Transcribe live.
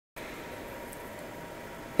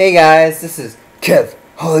Hey guys, this is Kev,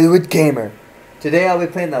 Hollywood Gamer. Today I'll be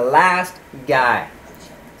playing The Last Guy.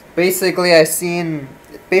 Basically, it's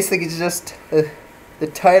just, the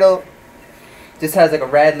title just has like a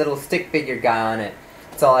red little stick figure guy on it.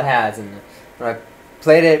 That's all it has. And when I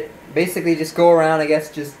played it, basically just go around, I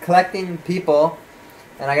guess, just collecting people.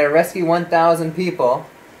 And I gotta rescue 1,000 people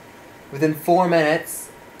within 4 minutes.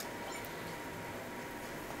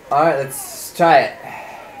 Alright, let's try it.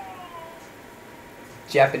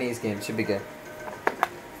 Japanese game, should be good.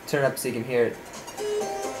 Turn it up so you can hear it.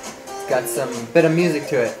 It's got some bit of music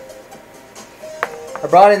to it. I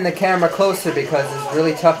brought in the camera closer because it's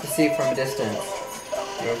really tough to see from a distance.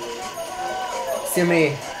 See how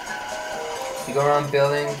many you go around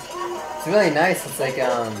buildings. It's really nice. It's like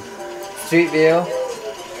street view.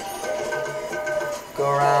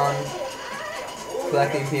 Go around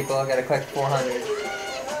collecting people. I gotta collect 400.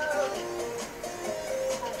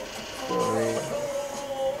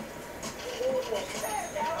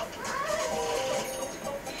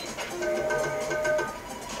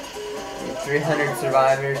 300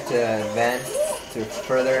 survivors to advance to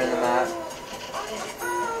further in the map.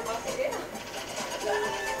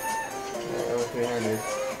 Over 300.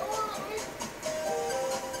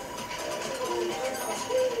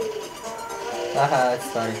 Haha, that's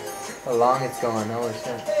funny. How long it's going, holy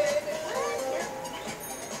shit.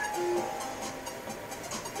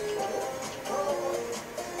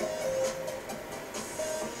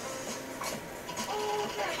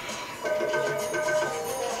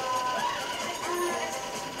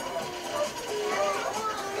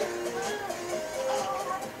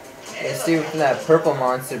 Let's see for that purple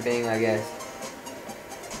monster being, I guess.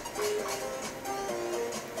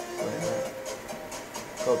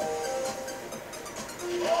 Oh.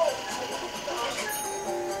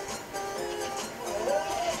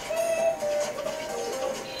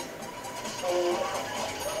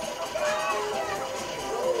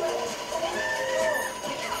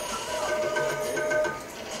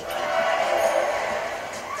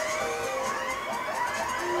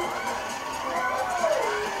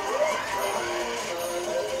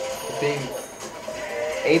 Big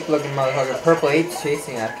ape-looking motherfucker, purple ape's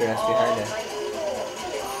chasing after us behind us.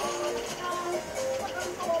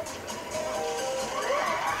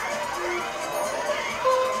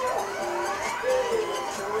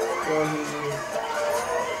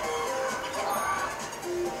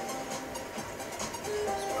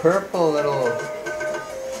 Purple little.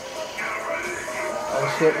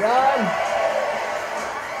 Oh shit! Run!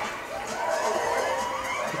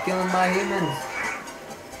 You're killing my humans.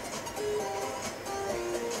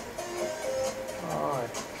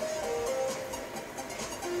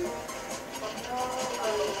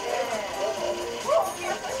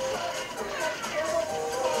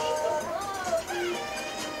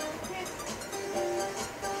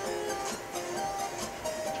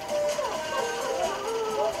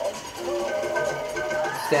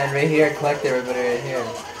 Stand right here, collect everybody right here.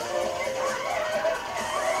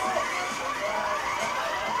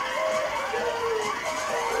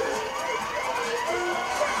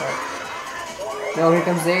 No, here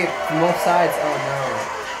comes ape from both sides. Oh no.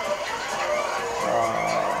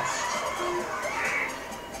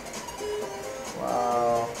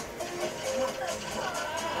 Wow.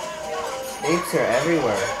 Apes are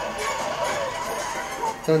everywhere.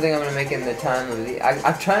 Don't think I'm gonna make it in the time of the.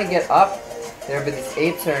 I'm trying to get up there, but these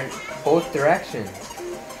apes are in both directions.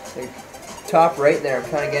 Like top right there, I'm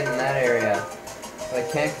trying to get in that area, but I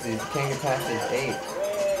can't because you can't get past these apes.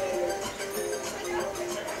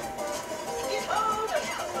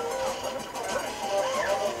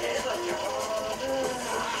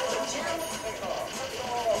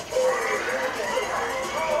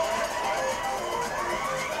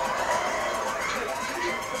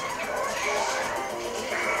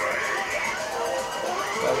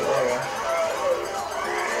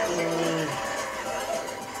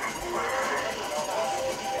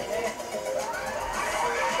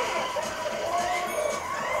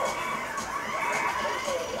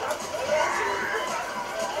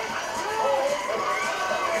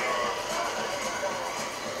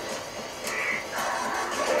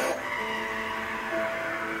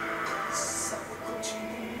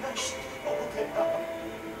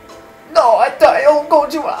 No, I thought I'll go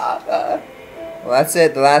to. Well, that's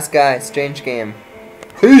it. The last guy. Strange game.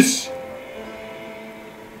 Peace.